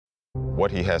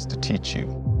What he has to teach you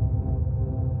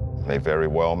may very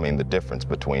well mean the difference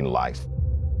between life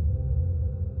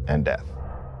and death.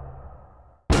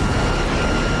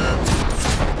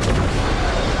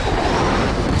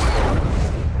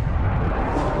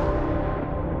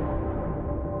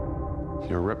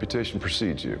 Your reputation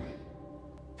precedes you.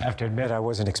 I have to admit, I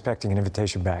wasn't expecting an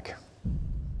invitation back.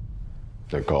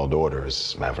 They're called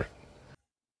orders, Maverick.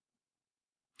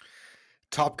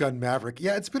 Top Gun Maverick.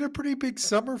 Yeah, it's been a pretty big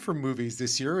summer for movies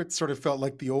this year. It sort of felt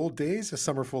like the old days, a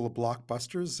summer full of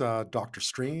blockbusters. Doctor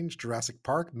Strange, Jurassic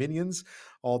Park, Minions,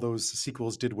 all those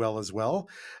sequels did well as well.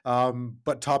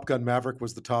 But Top Gun Maverick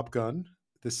was the Top Gun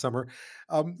this summer.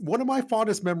 One of my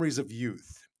fondest memories of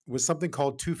youth was something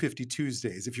called 250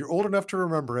 Tuesdays. If you're old enough to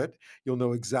remember it, you'll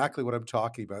know exactly what I'm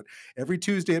talking about. Every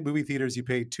Tuesday at movie theaters, you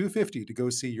paid $2.50 to go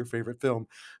see your favorite film.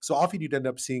 So often you'd end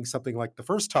up seeing something like the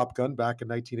first Top Gun back in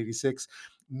 1986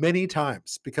 many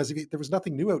times, because if there was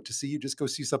nothing new out to see, you just go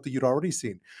see something you'd already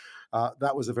seen.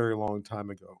 That was a very long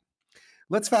time ago.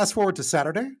 Let's fast forward to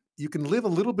Saturday. You can live a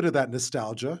little bit of that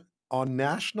nostalgia on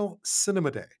National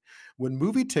Cinema Day, when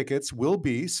movie tickets will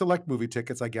be, select movie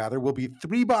tickets, I gather, will be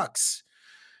 $3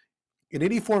 in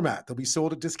any format. They'll be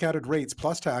sold at discounted rates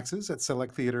plus taxes at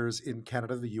select theaters in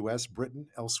Canada, the US, Britain,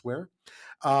 elsewhere.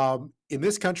 In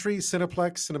this country,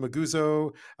 Cineplex,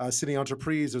 Cinemaguzo, Cine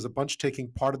Entreprise, there's a bunch taking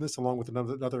part in this, along with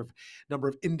another number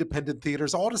of independent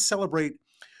theaters, all to celebrate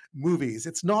movies.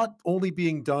 It's not only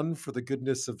being done for the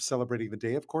goodness of celebrating the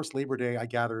day. Of course, Labor Day, I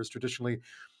gather, is traditionally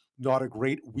not a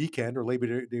great weekend, or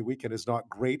Labor Day weekend is not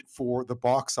great for the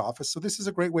box office. So this is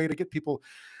a great way to get people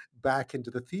back into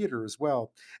the theater as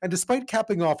well. And despite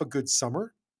capping off a good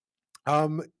summer,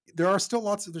 um, there's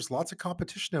lots of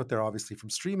competition out there, obviously,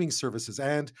 from streaming services,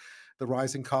 and the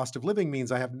rising cost of living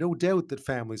means I have no doubt that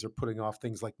families are putting off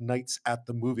things like nights at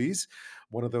the movies,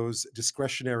 one of those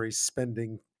discretionary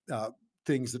spending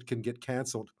things that can get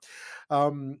canceled.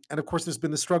 And of course, there's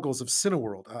been the struggles of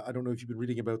Cineworld. I don't know if you've been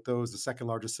reading about those, the second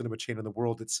largest cinema chain in the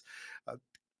world. It's uh,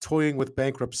 toying with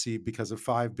bankruptcy because of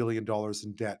 $5 billion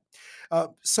in debt.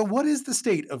 So, what is the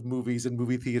state of movies and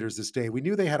movie theaters this day? We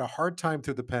knew they had a hard time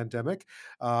through the pandemic,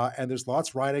 and there's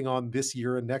lots riding on this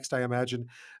year and next, I imagine,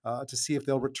 to see if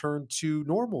they'll return to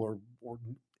normal or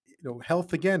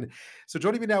health again. So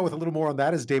joining me now with a little more on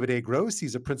that is David A. Gross.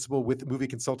 He's a principal with movie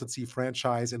consultancy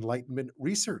Franchise Enlightenment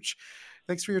Research.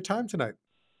 Thanks for your time tonight.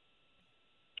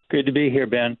 Good to be here,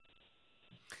 Ben.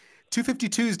 250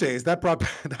 Tuesdays, that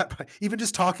even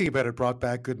just talking about it brought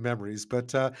back good memories.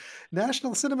 But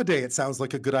National Cinema Day, it sounds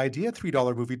like a good idea.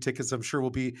 $3 movie tickets, I'm sure, will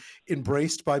be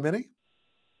embraced by many.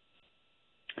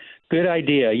 Good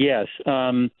idea, yes.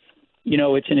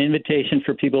 It's an invitation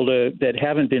for people that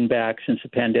haven't been back since the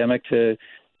pandemic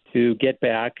to get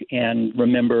back and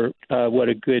remember what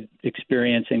a good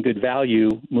experience and good value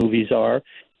movies are.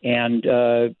 And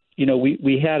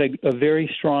we had a very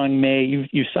strong May.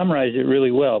 You summarized it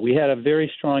really well. We had a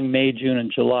very strong May, June,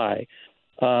 and July.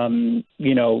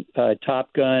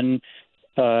 Top Gun,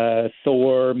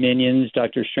 Thor, Minions,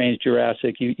 Doctor Strange,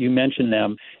 Jurassic, you mentioned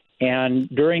them. And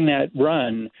during that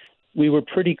run, we were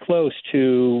pretty close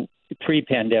to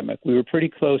pre-pandemic. We were pretty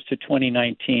close to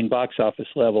 2019 box office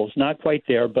levels. Not quite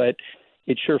there, but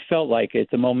it sure felt like it.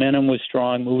 The momentum was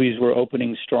strong. Movies were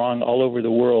opening strong all over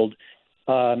the world.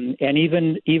 And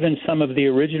even some of the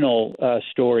original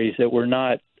stories that were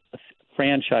not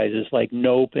franchises like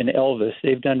Nope and Elvis,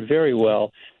 they've done very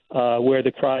well, Where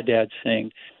the Crawdads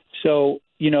Sing. So,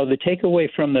 the takeaway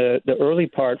from the early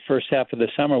part, first half of the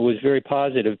summer, was very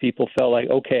positive. People felt like,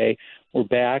 okay, we're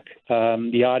back.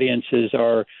 The audiences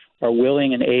are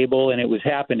willing and able, and it was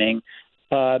happening.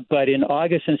 But in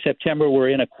August and September, we're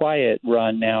in a quiet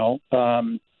run now.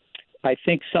 I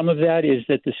think some of that is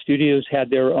that the studios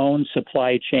had their own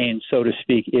supply chain, so to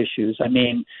speak, issues. I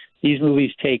mean, these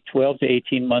movies take 12 to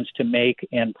 18 months to make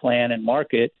and plan and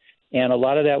market, and a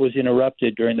lot of that was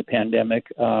interrupted during the pandemic.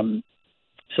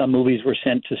 Some movies were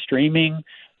sent to streaming,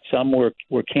 some were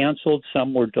canceled,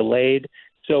 some were delayed.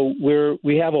 So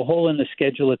we have a hole in the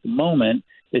schedule at the moment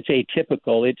that's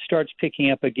atypical. It starts picking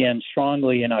up again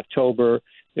strongly in October.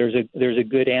 There's a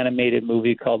good animated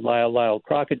movie called Lyle Lyle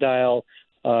Crocodile.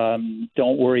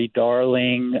 Don't Worry,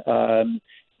 Darling.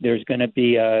 There's going to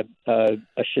be a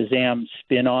Shazam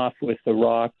spin-off with The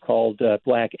Rock called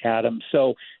Black Adam.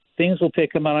 So things will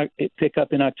pick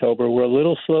up in October. We're a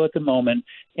little slow at the moment,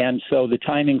 and so the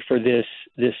timing for this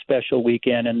special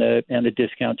weekend and the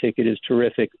discount ticket is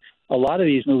terrific. A lot of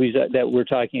these movies that we're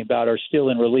talking about are still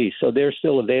in release, so they're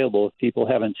still available. If people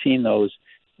haven't seen those,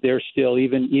 they're still,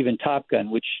 even Top Gun,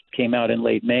 which came out in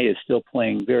late May, is still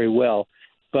playing very well.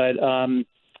 But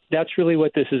that's really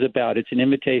what this is about. It's an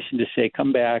invitation to say,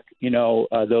 come back,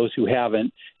 those who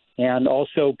haven't. And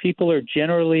also, people are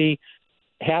generally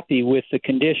happy with the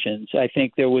conditions. I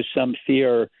think there was some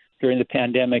fear during the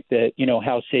pandemic that,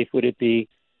 how safe would it be?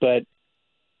 But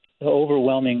the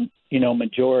overwhelming,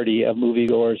 majority of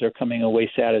moviegoers are coming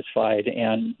away satisfied,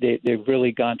 and they've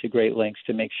really gone to great lengths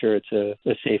to make sure it's a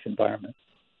safe environment.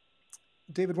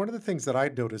 David, one of the things that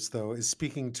I'd noticed, though, is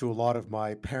speaking to a lot of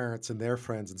my parents and their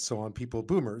friends and so on, people,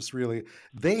 boomers, really,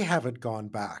 they haven't gone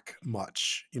back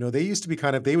much. They used to be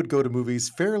they would go to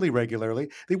movies fairly regularly.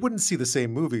 They wouldn't see the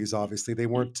same movies, obviously. They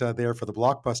weren't there for the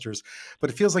blockbusters, but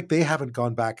it feels like they haven't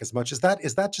gone back as much. Is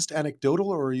that just anecdotal,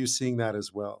 or are you seeing that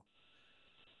as well?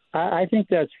 I think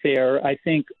that's fair. I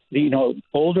think,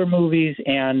 older movies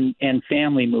and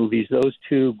family movies, those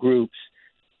two groups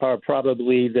are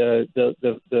probably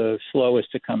the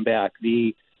slowest to come back.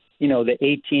 The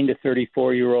 18 to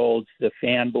 34-year-olds, the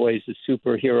fanboys, the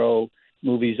superhero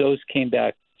movies, those came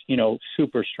back,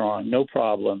 super strong, no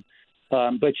problem.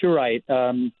 But you're right.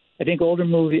 I think older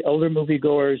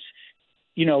moviegoers,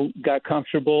 got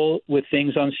comfortable with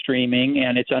things on streaming,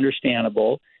 and it's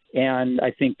understandable. And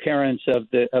I think parents of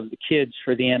the kids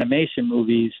for the animation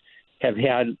movies have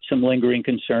had some lingering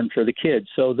concern for the kids.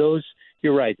 So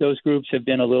you're right. Those groups have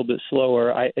been a little bit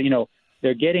slower.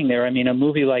 They're getting there. I mean, a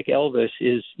movie like Elvis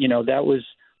is, that was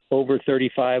over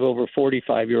 35, over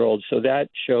 45-year-olds. So that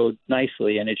showed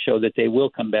nicely, and it showed that they will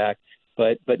come back,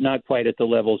 but not quite at the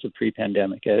levels of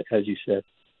pre-pandemic, as you said.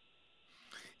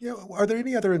 Are there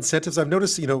any other incentives? I've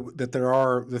noticed, that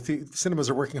the cinemas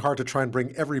are working hard to try and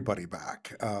bring everybody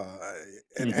back.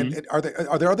 And are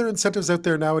there other incentives out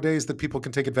there nowadays that people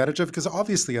can take advantage of? Because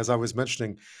obviously, as I was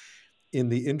mentioning in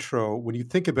the intro, when you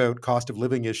think about cost of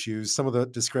living issues, some of the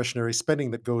discretionary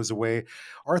spending that goes away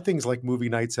are things like movie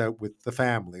nights out with the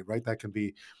family, right? That can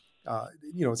be,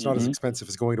 it's not as expensive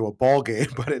as going to a ball game,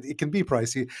 but it can be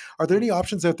pricey. Are there any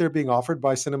options out there being offered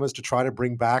by cinemas to try to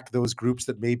bring back those groups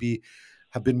that maybe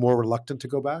have been more reluctant to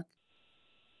go back?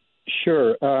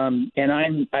 Sure. And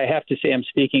I have to say, I'm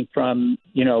speaking from,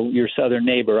 your southern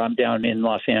neighbor. I'm down in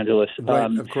Los Angeles. Right,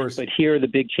 of course. But here, the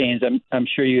big chains, I'm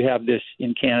sure you have this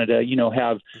in Canada,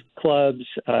 have clubs,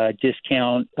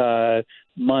 discount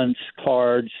months,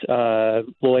 cards,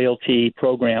 loyalty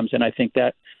programs. And I think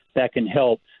that can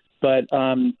help. But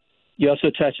you also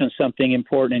touched on something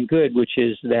important and good, which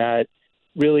is that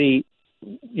really,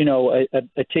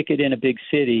 a ticket in a big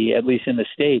city, at least in the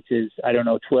States, is, I don't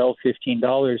know, $12,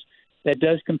 $15. That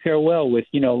does compare well with,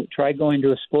 try going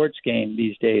to a sports game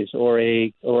these days, or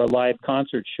a live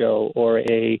concert show, or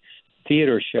a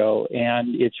theater show,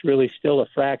 and it's really still a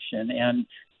fraction. And,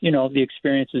 the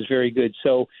experience is very good.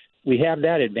 So we have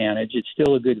that advantage. It's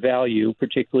still a good value,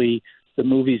 particularly the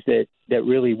movies that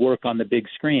really work on the big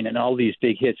screen. And all these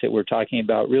big hits that we're talking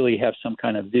about really have some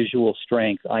kind of visual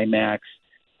strength, IMAX.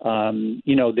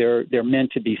 They're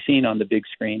meant to be seen on the big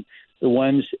screen. The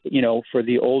ones, for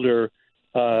the older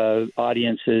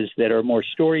audiences that are more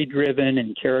story driven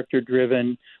and character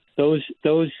driven, those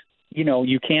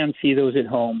you can see those at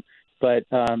home, but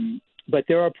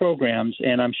there are programs,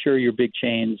 and I'm sure your big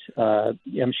chains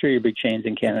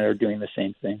in Canada are doing the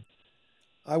same thing.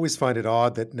 I always find it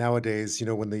odd that nowadays,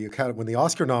 when the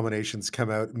Oscar nominations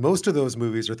come out, most of those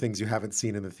movies are things you haven't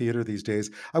seen in the theater these days.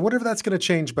 I wonder if that's going to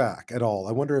change back at all.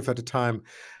 I wonder if at a time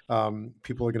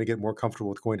people are going to get more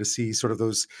comfortable with going to see sort of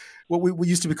those, what we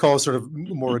used to be called sort of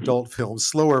more adult films,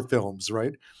 slower films,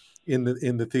 right? In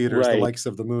the theaters, Right. The likes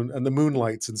of the Moon and the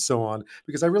Moonlights and so on.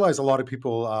 Because I realize a lot of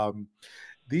people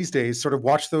these days sort of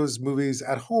watch those movies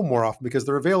at home more often because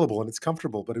they're available and it's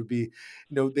comfortable, but it would be,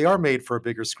 they are made for a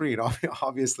bigger screen,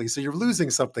 obviously. So you're losing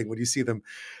something when you see them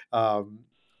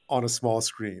on a small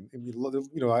screen. I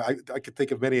mean, I could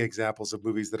think of many examples of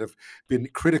movies that have been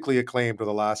critically acclaimed over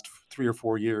the last 3 or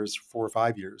 4 years, 4 or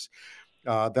 5 years,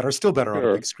 that are still better on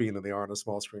a big screen than they are on a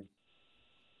small screen.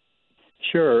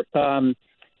 Sure.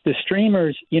 The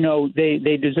streamers,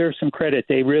 they deserve some credit.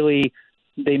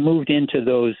 They moved into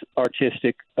those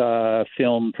artistic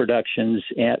film productions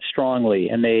strongly,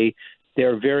 and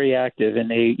they're very active. And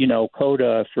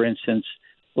Coda, for instance,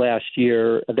 last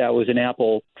year, that was an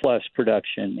Apple Plus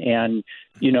production, and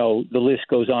the list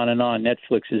goes on and on.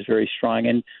 Netflix is very strong,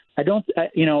 and I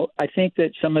think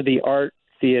that some of the art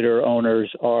theater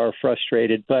owners are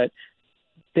frustrated, but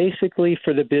basically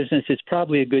for the business, it's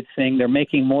probably a good thing. They're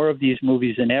making more of these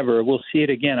movies than ever. We'll see it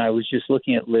again. I was just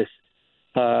looking at lists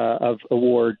of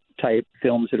award-type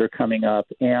films that are coming up.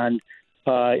 And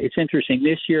it's interesting.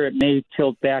 This year it may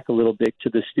tilt back a little bit to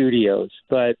the studios.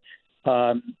 But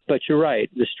you're right.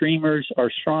 The streamers are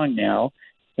strong now.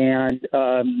 And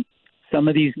some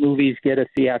of these movies get a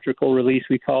theatrical release.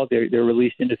 We call it. They're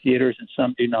released into theaters, and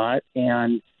some do not,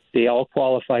 and they all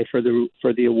qualify for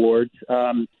the awards.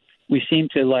 We seem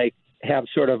to have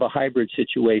sort of a hybrid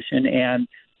situation, and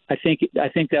I think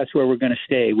that's where we're going to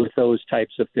stay with those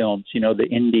types of films. The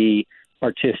indie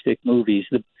artistic movies,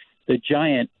 the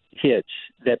giant hits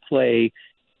that play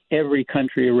every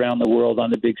country around the world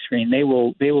on the big screen. They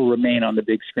will remain on the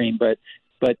big screen, but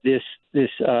this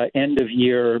end of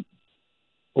year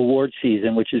award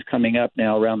season, which is coming up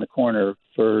now around the corner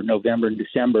for November and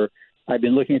December, I've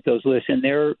been looking at those lists, and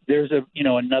there's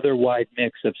another wide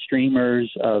mix of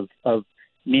streamers, of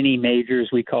mini majors,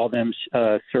 we call them.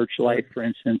 Searchlight, for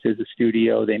instance, is a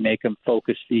studio. They make them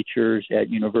focus features at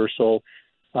Universal,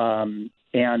 and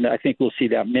I think we'll see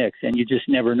that mix. And you just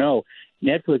never know.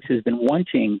 Netflix has been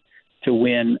wanting to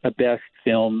win a Best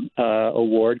Film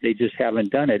award. They just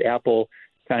haven't done it. Apple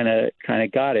kind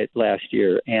of got it last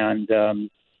year, and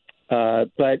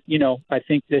but I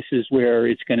think this is where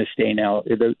it's going to stay now.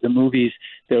 The movies,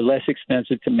 they're less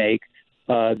expensive to make.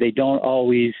 They don't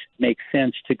always make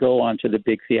sense to go onto the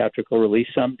big theatrical release.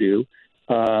 Some do,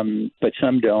 but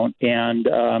some don't. And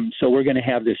so we're going to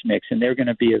have this mix, and they're going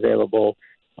to be available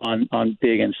on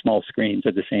big and small screens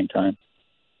at the same time.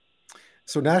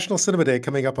 So National Cinema Day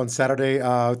coming up on Saturday,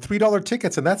 $3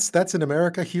 tickets, and that's in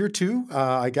America here too.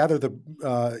 I gather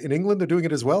in England they're doing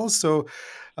it as well. So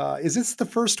is this the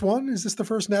first one? Is this the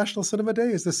first National Cinema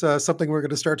Day? Is this something we're going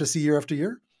to start to see year after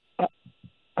year?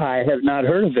 I have not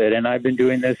heard of it, and I've been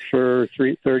doing this for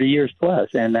 30 years plus.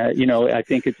 And, I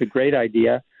think it's a great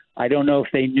idea. I don't know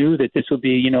if they knew that this would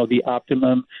be, the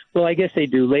optimum. Well, I guess they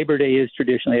do. Labor Day is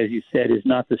traditionally, as you said, is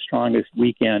not the strongest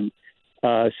weekend.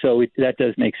 So that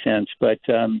does make sense. But,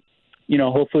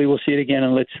 hopefully we'll see it again,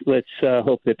 and let's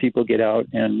hope that people get out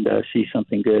and see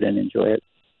something good and enjoy it.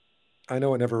 I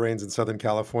know it never rains in Southern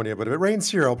California, but if it rains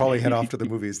here, I'll probably head off to the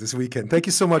movies this weekend. Thank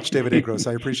you so much, David Agros.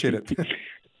 I appreciate it.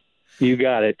 You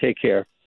got it. Take care.